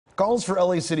Calls for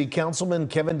LA City Councilman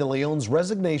Kevin De Leon's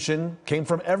resignation came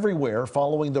from everywhere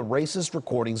following the racist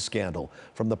recording scandal.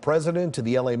 From the president to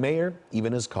the LA mayor,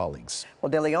 even his colleagues.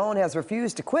 Well, De Leon has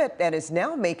refused to quit and is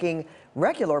now making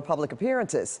regular public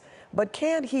appearances. But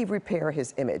can he repair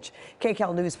his image?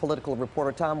 KCAL News political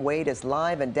reporter Tom Wade is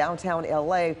live in downtown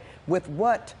LA with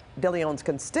what De Leon's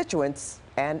constituents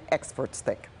and experts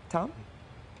think. Tom?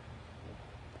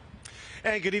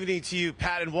 And good evening to you,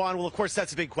 Pat and Juan. Well, of course,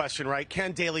 that's a big question, right?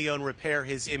 Can De Leon repair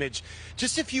his image?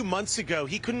 Just a few months ago,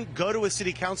 he couldn't go to a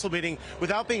city council meeting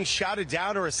without being shouted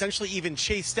down or essentially even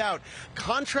chased out.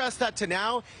 Contrast that to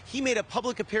now, he made a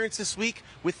public appearance this week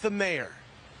with the mayor.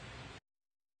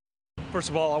 First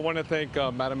of all, I want to thank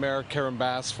Madam Mayor Karen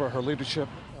Bass for her leadership.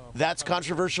 That's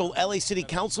controversial LA City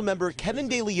Council member Kevin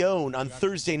De Leon on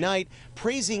Thursday night,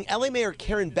 praising LA Mayor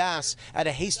Karen Bass at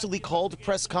a hastily called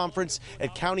press conference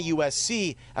at County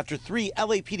USC after 3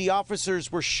 LAPD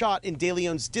officers were shot in De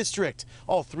Leon's district.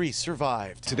 All 3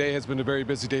 survived. Today has been a very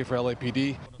busy day for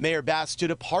LAPD. Mayor Bass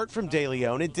stood apart from De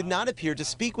Leon and did not appear to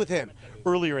speak with him.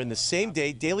 Earlier in the same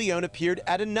day, De Leon appeared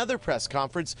at another press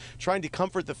conference trying to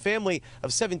comfort the family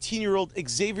of 17-year-old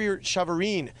Xavier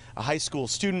Chavarin, a high school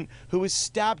student who was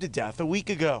stabbed to death a week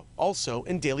ago, also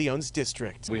in De Leon's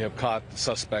district. We have caught the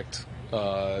suspect,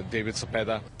 David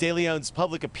Cepeda. De Leon's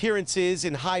public appearances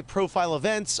in high-profile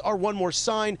events are one more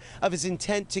sign of his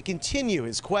intent to continue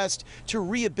his quest to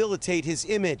rehabilitate his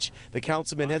image. The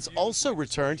councilman has also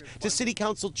returned to city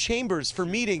council chambers for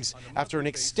meetings after an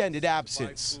extended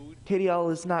absence.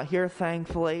 KCAL is not here,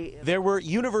 thankfully. There were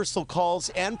universal calls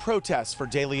and protests for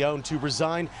De Leon to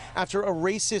resign after a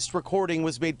racist recording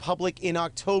was made public in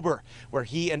October, where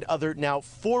he and other now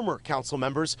former council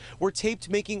members were taped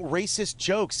making racist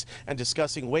jokes and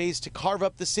discussing ways to carve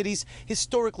up the city's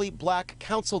historically black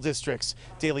council districts.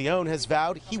 De Leon has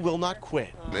vowed he will not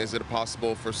quit. Is it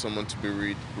possible for someone to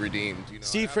be redeemed?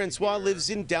 Steve Francois lives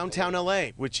in downtown LA,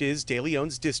 which is De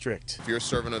Leon's district. If you're a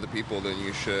servant of the people, then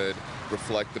you should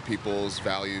reflect the people's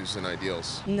values and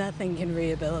ideals. Nothing can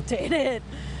rehabilitate it.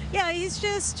 Yeah, he's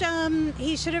just,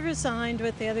 he should have resigned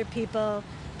with the other people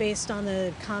based on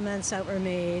the comments that were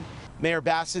made. Mayor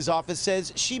Bass's office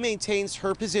says she maintains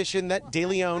her position that De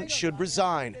Leon should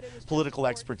resign. Political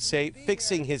experts say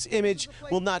fixing his image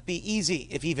will not be easy,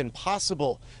 if even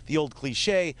possible. The old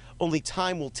cliche, only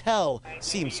time will tell,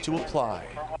 seems to apply.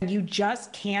 You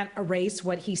just can't erase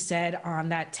what he said on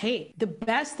that tape. The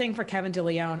best thing for Kevin De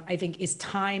Leon, I think, is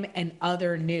time and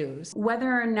other news.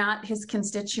 Whether or not his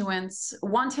constituents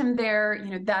want him there,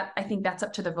 that I think that's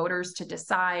up to the voters to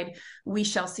decide. We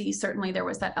shall see. Certainly there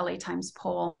was that LA Times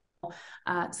poll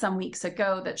some weeks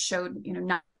ago that showed,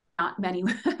 not many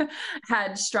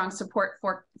had strong support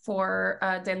for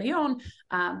De Leon,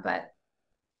 but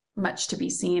much to be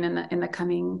seen in the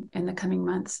coming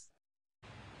months.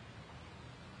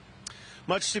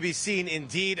 Much to be seen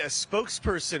indeed. A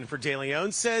spokesperson for De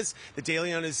Leon says that De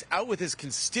Leon is out with his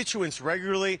constituents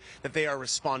regularly, that they are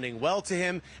responding well to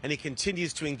him, and he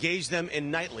continues to engage them in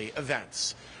nightly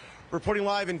events. Reporting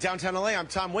live in downtown LA, I'm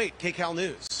Tom Wade, KCAL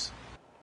News.